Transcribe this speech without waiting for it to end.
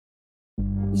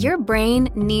Your brain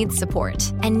needs support,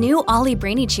 and new Ollie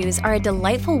Brainy Chews are a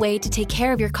delightful way to take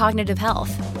care of your cognitive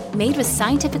health. Made with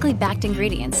scientifically backed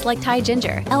ingredients like Thai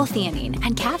ginger, L-theanine,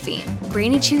 and caffeine,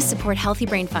 Brainy Chews support healthy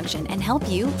brain function and help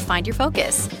you find your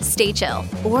focus, stay chill,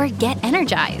 or get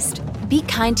energized. Be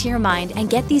kind to your mind and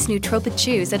get these nootropic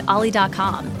chews at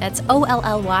ollie.com. That's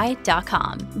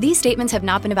OLLY.com. These statements have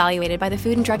not been evaluated by the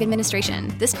Food and Drug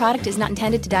Administration. This product is not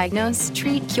intended to diagnose,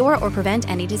 treat, cure, or prevent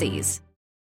any disease.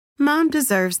 Mom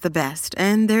deserves the best,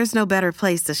 and there's no better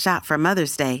place to shop for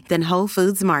Mother's Day than Whole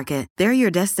Foods Market. They're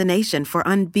your destination for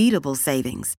unbeatable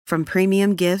savings, from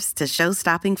premium gifts to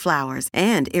show-stopping flowers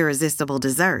and irresistible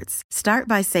desserts. Start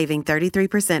by saving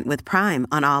 33% with Prime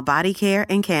on all body care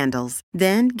and candles.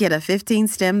 Then get a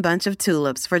 15-stem bunch of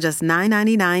tulips for just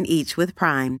 $9.99 each with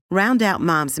Prime. Round out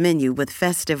Mom's menu with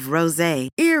festive rosé,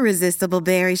 irresistible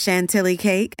berry chantilly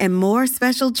cake, and more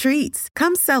special treats.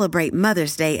 Come celebrate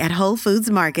Mother's Day at Whole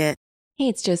Foods Market. Hey,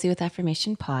 it's Josie with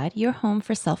Affirmation Pod, your home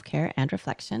for self-care and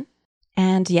reflection.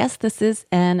 And yes, this is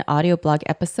an audio blog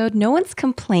episode. No one's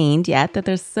complained yet that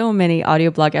there's so many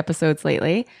audio blog episodes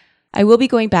lately. I will be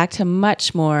going back to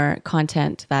much more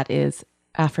content that is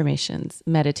affirmations,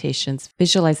 meditations,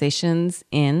 visualizations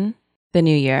in the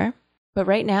new year. But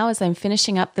right now, as I'm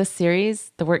finishing up this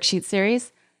series, the worksheet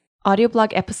series, audio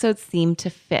blog episodes seem to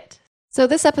fit. So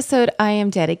this episode I am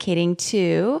dedicating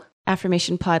to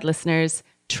Affirmation Pod listeners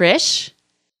Trish,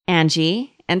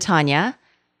 Angie, and Tanya,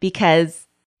 because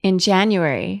in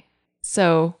January,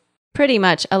 so pretty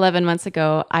much 11 months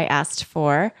ago, I asked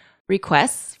for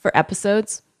requests for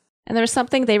episodes, and there was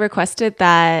something they requested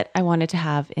that I wanted to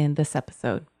have in this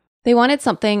episode. They wanted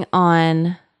something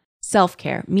on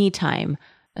self-care, me time,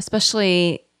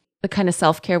 especially the kind of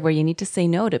self-care where you need to say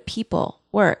no to people,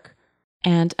 work,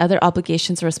 and other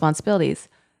obligations or responsibilities.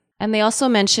 And they also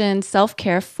mentioned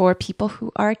self-care for people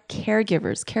who are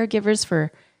caregivers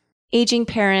for aging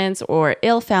parents or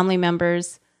ill family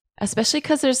members, especially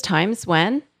because there's times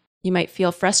when you might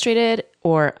feel frustrated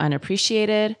or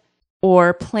unappreciated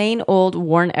or plain old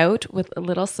worn out with a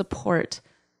little support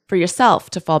for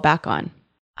yourself to fall back on.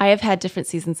 I have had different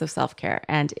seasons of self-care,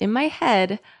 and in my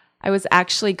head, I was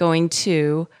actually going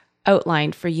to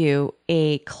outline for you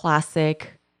a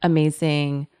classic,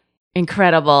 amazing,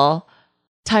 incredible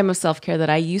time of self-care that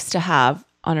I used to have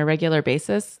on a regular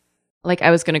basis. Like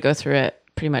I was going to go through it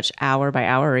pretty much hour by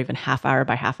hour or even half hour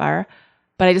by half hour.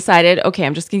 But I decided, okay,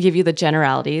 I'm just going to give you the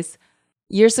generalities.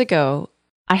 Years ago,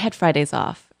 I had Fridays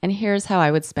off, and here's how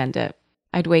I would spend it.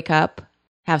 I'd wake up,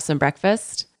 have some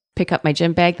breakfast, pick up my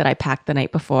gym bag that I packed the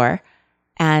night before,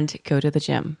 and go to the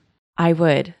gym. I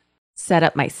would set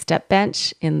up my step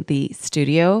bench in the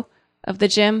studio of the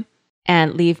gym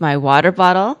and leave my water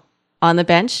bottle on the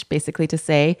bench, basically to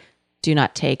say, do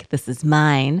not take, this is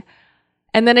mine.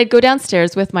 And then I'd go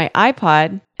downstairs with my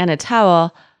iPod and a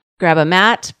towel, grab a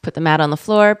mat, put the mat on the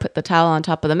floor, put the towel on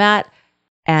top of the mat,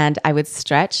 and I would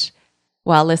stretch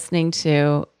while listening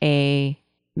to a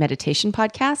meditation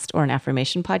podcast or an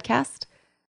affirmation podcast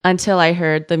until I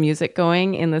heard the music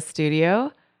going in the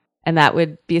studio. And that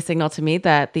would be a signal to me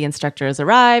that the instructor has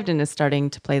arrived and is starting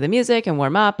to play the music and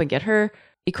warm up and get her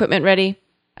equipment ready.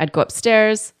 I'd go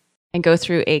upstairs and go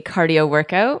through a cardio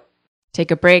workout,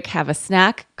 take a break, have a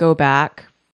snack, go back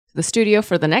to the studio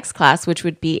for the next class, which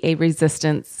would be a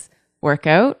resistance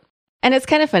workout. And it's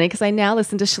kind of funny because I now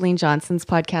listen to Chalene Johnson's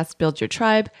podcast, Build Your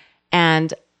Tribe,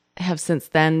 and have since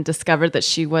then discovered that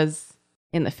she was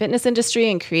in the fitness industry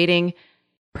and creating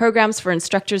programs for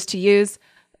instructors to use.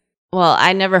 Well,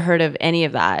 I never heard of any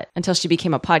of that until she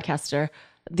became a podcaster.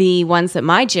 The ones that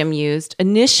my gym used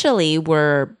initially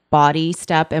were Body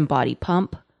Step and Body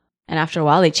Pump. And after a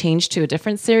while, they changed to a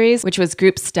different series, which was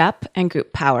Group Step and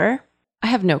Group Power. I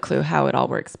have no clue how it all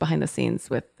works behind the scenes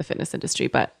with the fitness industry,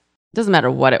 but it doesn't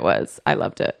matter what it was. I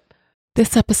loved it.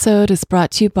 This episode is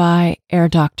brought to you by Air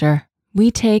Doctor.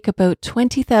 We take about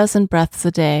 20,000 breaths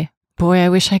a day. Boy, I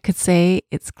wish I could say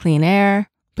it's clean air,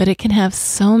 but it can have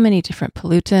so many different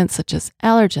pollutants such as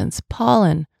allergens,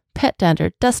 pollen, pet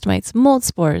dander, dust mites, mold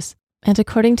spores. And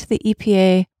according to the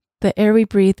EPA, the air we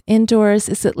breathe indoors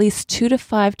is at least 2 to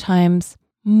 5 times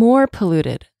more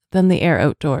polluted than the air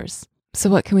outdoors. So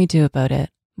what can we do about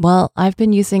it? Well, I've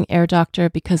been using Air Doctor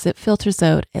because it filters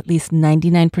out at least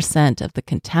 99% of the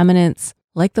contaminants,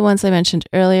 like the ones I mentioned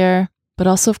earlier, but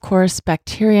also, of course,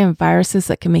 bacteria and viruses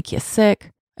that can make you sick,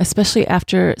 especially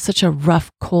after such a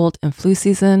rough cold and flu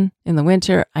season in the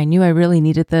winter. I knew I really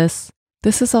needed this.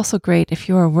 This is also great if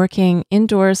you are working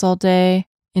indoors all day,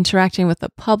 interacting with the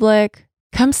public.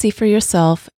 Come see for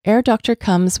yourself. Air Doctor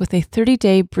comes with a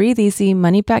 30-day breathe easy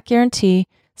money back guarantee.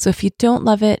 So if you don't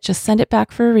love it, just send it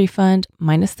back for a refund,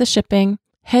 minus the shipping.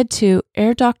 head to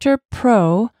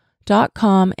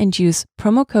airdoctorpro.com and use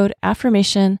promo code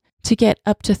AFFIRMATION to get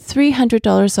up to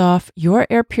 $300 off your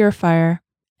air purifier.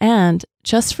 And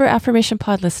just for Affirmation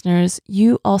Pod listeners,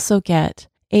 you also get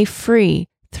a free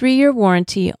 3-year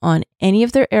warranty on any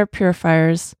of their air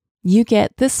purifiers. You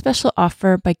get this special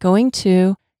offer by going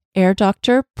to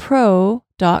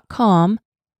airdoctorpro.com.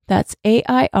 That's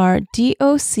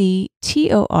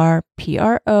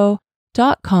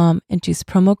airdoctorpro.com and use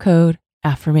promo code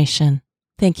AFFIRMATION.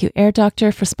 Thank you, Air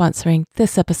Doctor, for sponsoring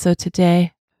this episode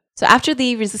today. So after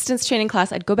the resistance training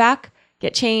class, I'd go back,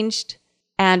 get changed,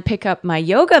 and pick up my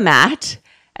yoga mat.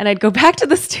 And I'd go back to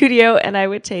the studio and I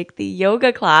would take the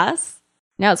yoga class.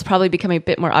 Now it's probably becoming a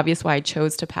bit more obvious why I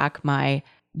chose to pack my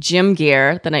gym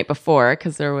gear the night before,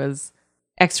 because there was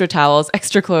extra towels,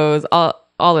 extra clothes,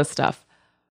 all this stuff.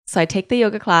 So I'd take the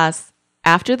yoga class.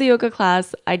 After the yoga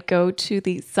class, I'd go to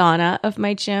the sauna of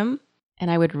my gym and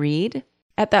I would read.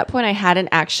 At that point, I hadn't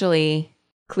actually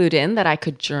clued in that I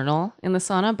could journal in the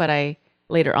sauna, but I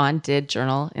later on did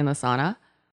journal in the sauna.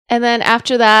 And then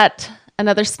after that,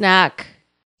 another snack,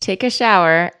 take a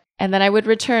shower, and then I would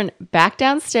return back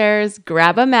downstairs,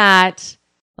 grab a mat,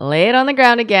 lay it on the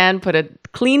ground again, put a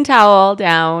clean towel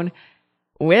down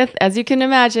with, as you can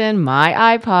imagine,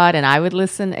 my iPod, and I would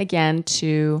listen again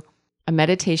to a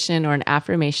meditation or an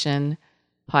affirmation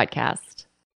podcast.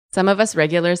 Some of us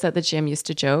regulars at the gym used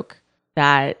to joke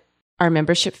that our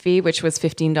membership fee, which was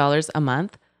 $15 a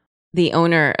month, the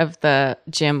owner of the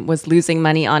gym was losing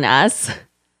money on us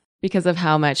because of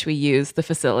how much we use the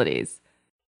facilities.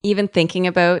 Even thinking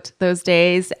about those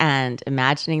days and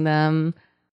imagining them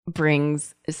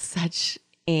brings such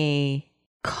a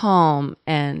calm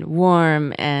and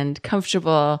warm and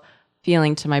comfortable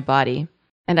feeling to my body.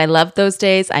 And I loved those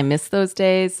days. I miss those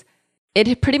days.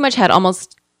 It pretty much had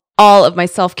almost all of my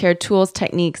self-care tools,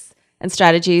 techniques, and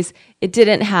strategies. It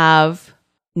didn't have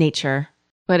nature,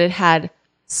 but it had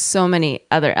so many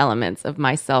other elements of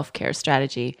my self-care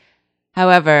strategy.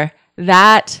 However,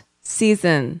 that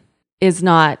season is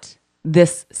not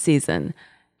this season.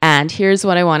 And here's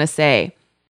what I want to say.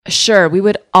 Sure, we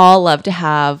would all love to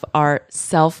have our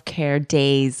self-care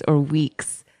days or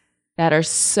weeks that are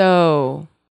so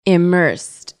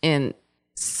immersed in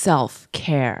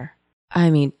self-care.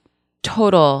 I mean,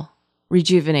 total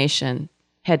rejuvenation,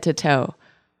 head to toe.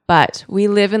 But we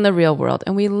live in the real world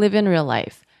and we live in real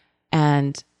life.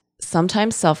 And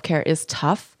sometimes self-care is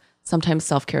tough. Sometimes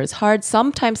self-care is hard.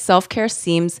 Sometimes self-care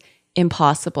seems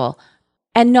impossible.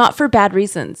 And not for bad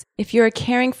reasons. If you're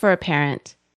caring for a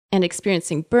parent and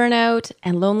experiencing burnout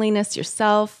and loneliness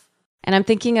yourself, and I'm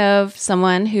thinking of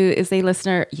someone who is a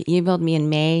listener, you emailed me in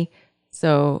May,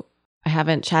 so I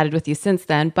haven't chatted with you since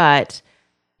then, but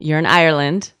you're in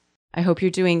Ireland. I hope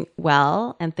you're doing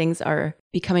well and things are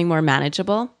becoming more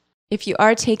manageable. If you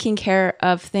are taking care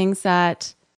of things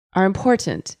that are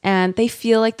important and they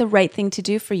feel like the right thing to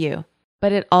do for you,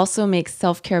 but it also makes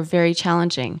self-care very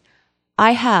challenging.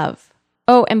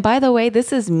 Oh, and by the way,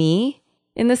 this is me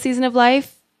in this season of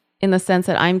life in the sense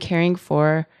that I'm caring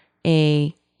for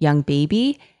a young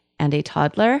baby and a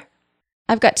toddler.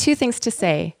 I've got two things to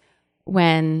say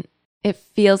when it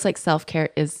feels like self-care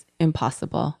is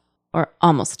impossible or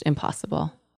almost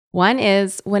impossible. One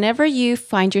is whenever you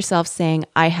find yourself saying,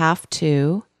 I have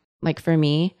to, like for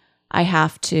me, I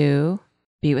have to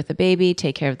be with the baby,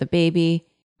 take care of the baby.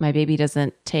 My baby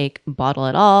doesn't take bottle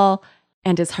at all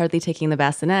and is hardly taking the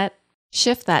bassinet.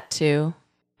 Shift that to,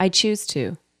 I choose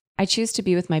to. I choose to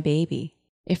be with my baby.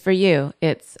 If for you,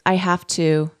 it's, I have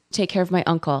to take care of my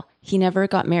uncle. He never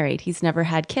got married. He's never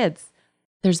had kids.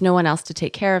 There's no one else to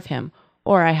take care of him.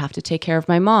 Or I have to take care of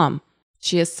my mom.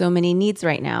 She has so many needs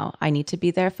right now. I need to be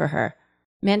there for her.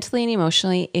 Mentally and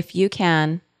emotionally, if you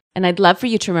can, and I'd love for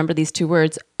you to remember these two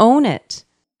words, own it.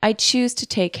 I choose to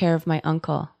take care of my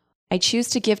uncle. I choose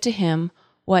to give to him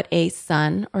what a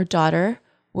son or daughter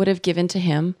would have given to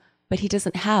him, but he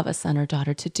doesn't have a son or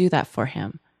daughter to do that for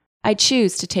him. I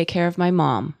choose to take care of my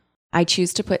mom. I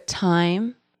choose to put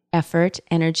time, effort,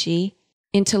 energy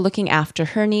into looking after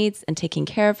her needs and taking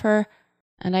care of her.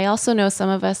 And I also know some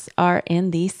of us are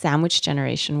in the sandwich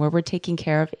generation where we're taking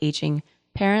care of aging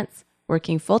parents,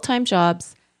 working full-time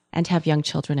jobs, and have young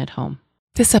children at home.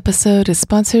 This episode is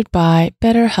sponsored by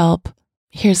BetterHelp.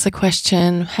 Here's the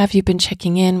question. Have you been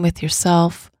checking in with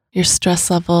yourself, your stress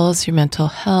levels, your mental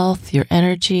health, your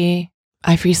energy?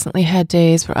 I've recently had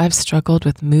days where I've struggled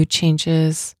with mood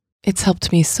changes. It's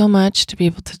helped me so much to be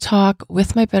able to talk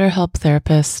with my BetterHelp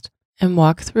therapist and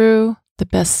walk through the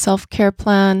best self-care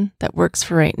plan that works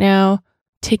for right now.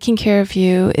 Taking care of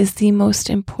you is the most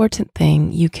important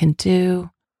thing you can do.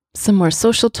 Some more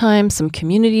social time, some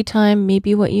community time may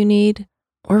be what you need.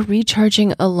 or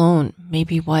recharging alone may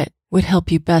be what would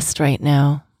help you best right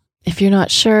now. If you're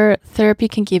not sure, therapy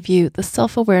can give you the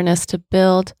self-awareness to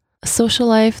build a social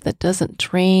life that doesn't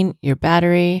drain your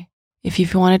battery. If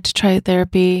you've wanted to try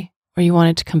therapy or you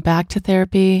wanted to come back to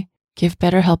therapy, give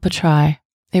BetterHelp a try.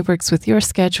 It works with your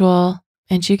schedule,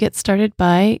 and you get started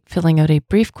by filling out a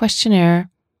brief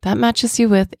questionnaire that matches you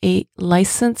with a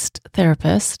licensed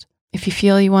therapist. If you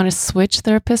feel you want to switch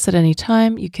therapists at any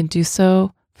time, you can do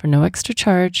so for no extra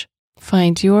charge.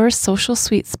 Find your social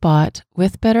sweet spot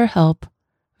with BetterHelp.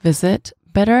 Visit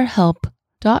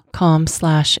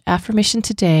betterhelp.com/affirmation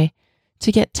today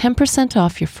to get 10%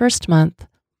 off your first month.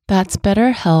 That's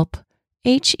BetterHelp,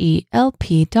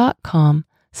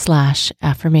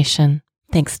 HELP.com/affirmation.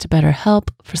 Thanks to BetterHelp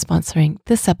for sponsoring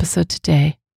this episode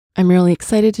today. I'm really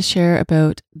excited to share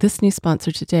about this new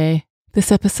sponsor today.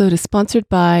 This episode is sponsored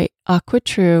by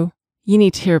AquaTrue. You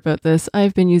need to hear about this.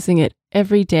 I've been using it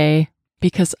every day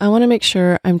because I want to make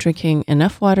sure I'm drinking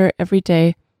enough water every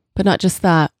day, but not just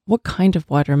that. What kind of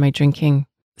water am I drinking?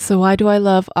 So why do I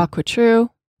love AquaTrue?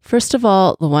 First of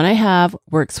all, the one I have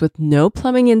works with no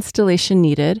plumbing installation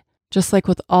needed. Just like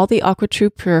with all the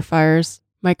AquaTrue purifiers,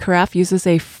 my carafe uses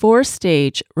a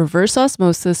 4-stage reverse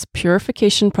osmosis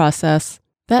purification process.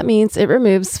 That means it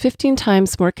removes 15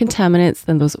 times more contaminants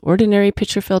than those ordinary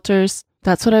pitcher filters.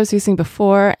 That's what I was using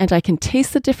before, and I can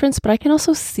taste the difference, but I can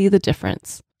also see the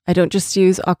difference. I don't just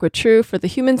use AquaTrue for the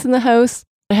humans in the house.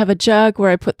 I have a jug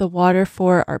where I put the water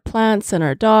for our plants and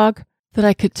our dog, that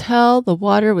I could tell the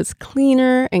water was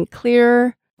cleaner and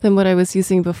clearer than what I was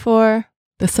using before.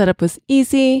 The setup was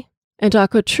easy, and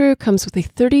AquaTrue comes with a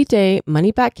 30-day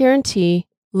money-back guarantee.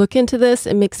 Look into this.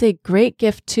 It makes a great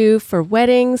gift too for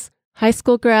weddings, high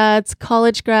school grads,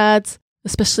 college grads,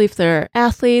 especially if they're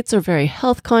athletes or very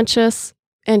health conscious.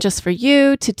 And just for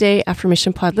you, today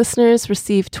Affirmation Pod listeners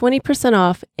receive 20%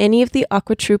 off any of the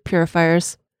AquaTrue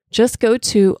purifiers. Just go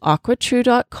to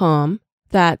aquatrue.com.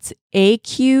 That's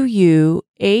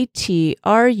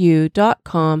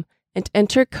AQUATRU.com and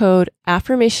enter code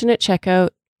AFFIRMATION at checkout.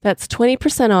 That's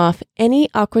 20% off any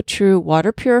AquaTrue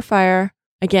water purifier.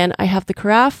 Again, I have the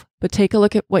carafe, but take a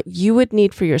look at what you would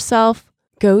need for yourself.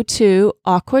 Go to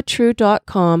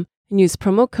aquatrue.com and use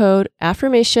promo code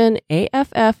AFFIRMATION,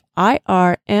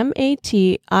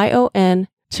 AFFIRMATION,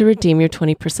 to redeem your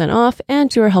 20% off,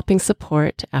 and you are helping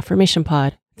support Affirmation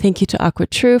Pod. Thank you to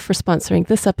AquaTrue for sponsoring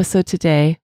this episode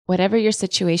today. Whatever your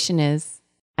situation is,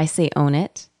 I say own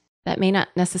it. That may not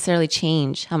necessarily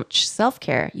change how much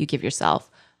self-care you give yourself,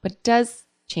 but it does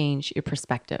change your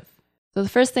perspective. So the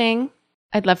first thing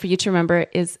I'd love for you to remember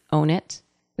is own it.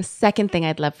 The second thing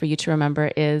I'd love for you to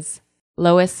remember is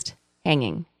lowest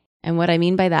hanging. And what I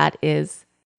mean by that is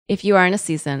if you are in a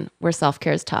season where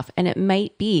self-care is tough, and it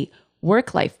might be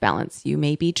work-life balance, you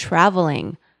may be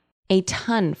traveling a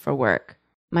ton for work,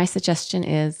 my suggestion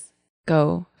is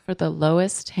go for the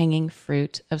lowest hanging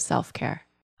fruit of self-care.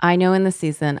 I know in the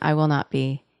season I will not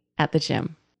be at the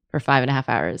gym for 5.5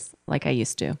 hours like I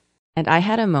used to. And I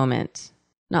had a moment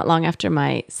not long after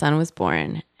my son was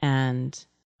born, and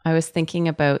I was thinking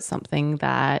about something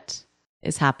that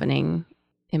is happening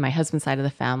in my husband's side of the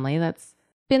family that's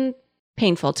been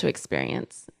painful to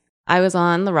experience. I was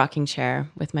on the rocking chair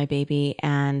with my baby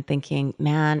and thinking,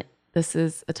 man, this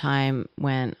is a time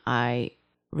when I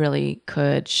really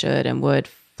could, should, and would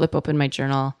flip open my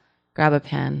journal, grab a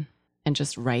pen, and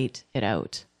just write it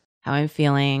out. How I'm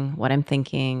feeling, what I'm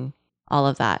thinking, all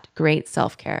of that. Great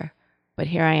self-care. But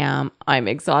here I am. I'm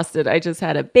exhausted. I just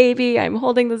had a baby. I'm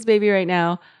holding this baby right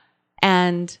now.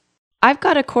 And I've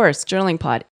got a course, Journaling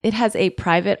Pod. It has a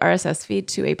private RSS feed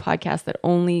to a podcast that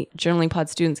only Journaling Pod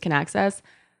students can access.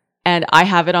 And I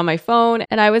have it on my phone.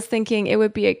 And I was thinking it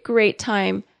would be a great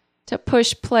time to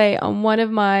push play on one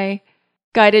of my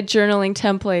guided journaling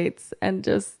templates and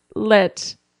just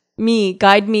let me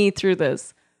guide me through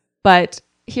this. But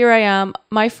here I am.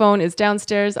 My phone is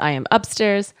downstairs. I am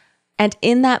upstairs. And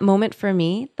in that moment for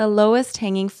me, the lowest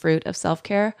hanging fruit of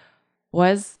self-care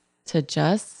was to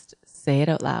just say it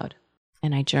out loud.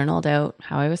 And I journaled out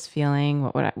how I was feeling,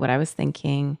 what I was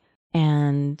thinking.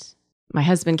 And my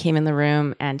husband came in the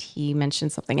room and he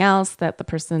mentioned something else that the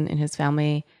person in his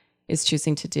family is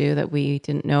choosing to do that we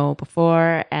didn't know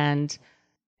before. And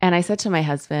I said to my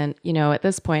husband, you know, at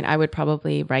this point, I would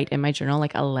probably write in my journal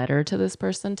like a letter to this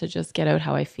person to just get out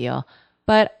how I feel.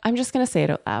 But I'm just going to say it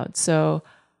out loud. So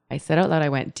I said out loud, I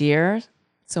went, dear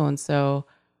so-and-so.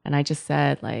 And I just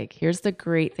said, like, here's the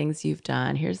great things you've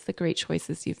done. Here's the great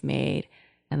choices you've made.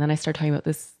 And then I started talking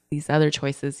about these other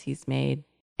choices he's made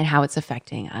and how it's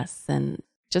affecting us, and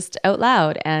just out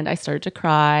loud. And I started to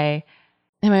cry.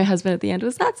 And my husband at the end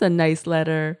was, that's a nice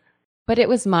letter. but it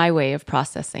was my way of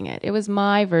processing it. It was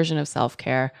my version of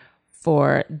self-care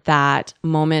for that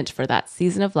moment, for that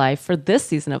season of life, for this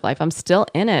season of life. I'm still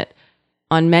in it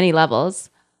on many levels.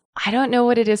 I don't know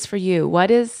what it is for you.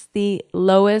 What is the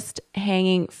lowest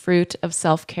hanging fruit of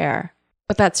self-care?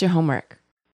 But that's your homework.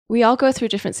 We all go through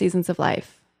different seasons of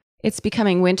life. It's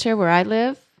becoming winter where I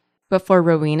live, but for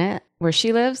Rowena, where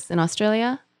she lives in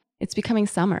Australia, it's becoming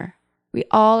summer. We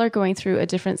all are going through a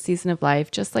different season of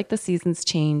life, just like the seasons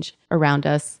change around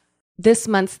us. This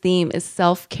month's theme is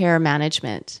self-care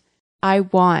management. I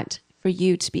want for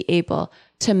you to be able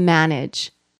to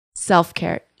manage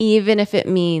self-care, even if it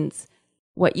means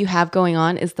what you have going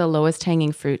on is the lowest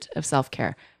hanging fruit of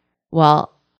self-care.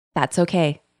 Well, that's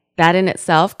okay. That in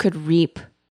itself could reap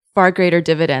far greater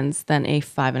dividends than a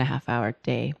 5.5-hour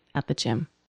day at the gym.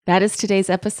 That is today's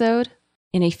episode.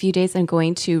 In a few days, I'm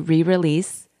going to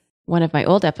re-release one of my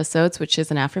old episodes, which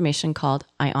is an affirmation called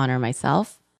I Honor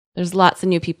Myself. There's lots of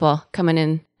new people coming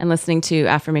in and listening to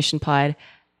Affirmation Pod,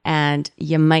 and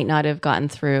you might not have gotten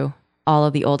through all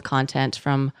of the old content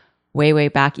from way, way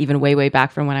back, even way, way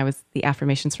back from when I was the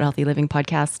Affirmations for Healthy Living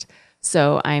podcast.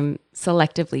 So I'm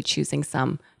selectively choosing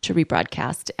some to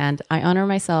rebroadcast, and I Honor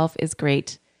Myself is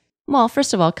great. Well,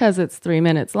 first of all, because it's 3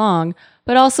 minutes long,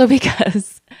 but also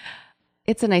because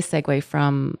it's a nice segue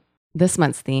from this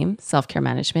month's theme, self-care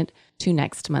management, to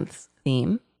next month's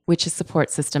theme, which is support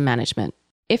system management.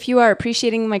 If you are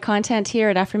appreciating my content here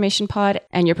at Affirmation Pod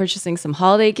and you're purchasing some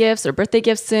holiday gifts or birthday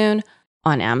gifts soon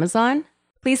on Amazon,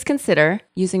 please consider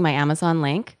using my Amazon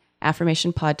link,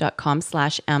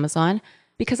 affirmationpod.com/Amazon,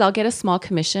 because I'll get a small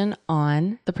commission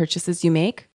on the purchases you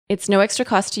make. It's no extra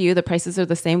cost to you. The prices are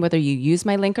the same whether you use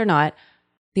my link or not.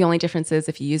 The only difference is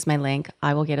if you use my link,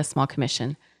 I will get a small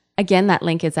commission. Again, that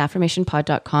link is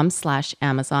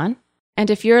affirmationpod.com/Amazon. And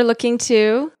if you're looking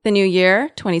to the new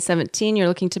year, 2017, you're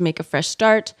looking to make a fresh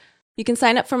start, you can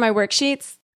sign up for my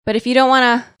worksheets. But if you don't want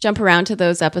to jump around to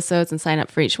those episodes and sign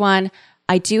up for each one,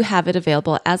 I do have it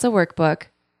available as a workbook,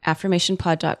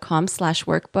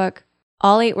 affirmationpod.com/workbook.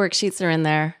 All 8 worksheets are in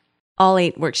there. All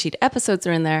 8 worksheet episodes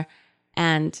are in there.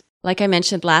 And like I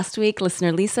mentioned last week,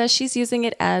 listener Lisa, she's using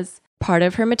it as part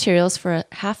of her materials for a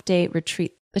half-day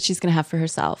retreat that she's going to have for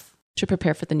herself to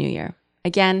prepare for the new year.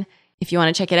 Again, if you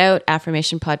want to check it out,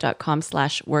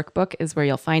 affirmationpod.com/workbook is where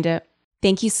you'll find it.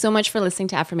 Thank you so much for listening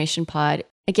to Affirmation Pod.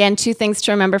 Again, 2 things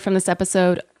to remember from this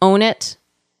episode. Own it.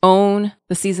 Own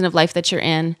the season of life that you're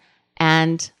in.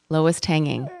 And lowest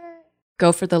hanging.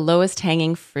 Go for the lowest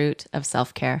hanging fruit of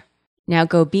self-care. Now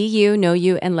go be you, know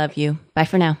you, and love you. Bye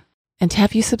for now. And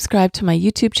have you subscribed to my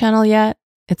YouTube channel yet?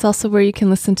 It's also where you can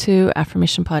listen to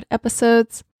Affirmation Pod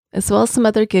episodes, as well as some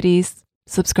other goodies.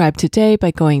 Subscribe today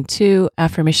by going to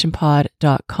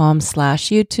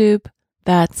affirmationpod.com/YouTube.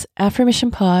 That's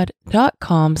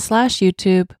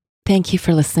affirmationpod.com/YouTube. Thank you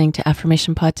for listening to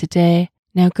Affirmation Pod today.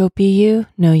 Now go be you,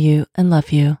 know you, and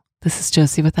love you. This is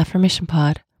Josie with Affirmation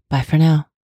Pod. Bye for now.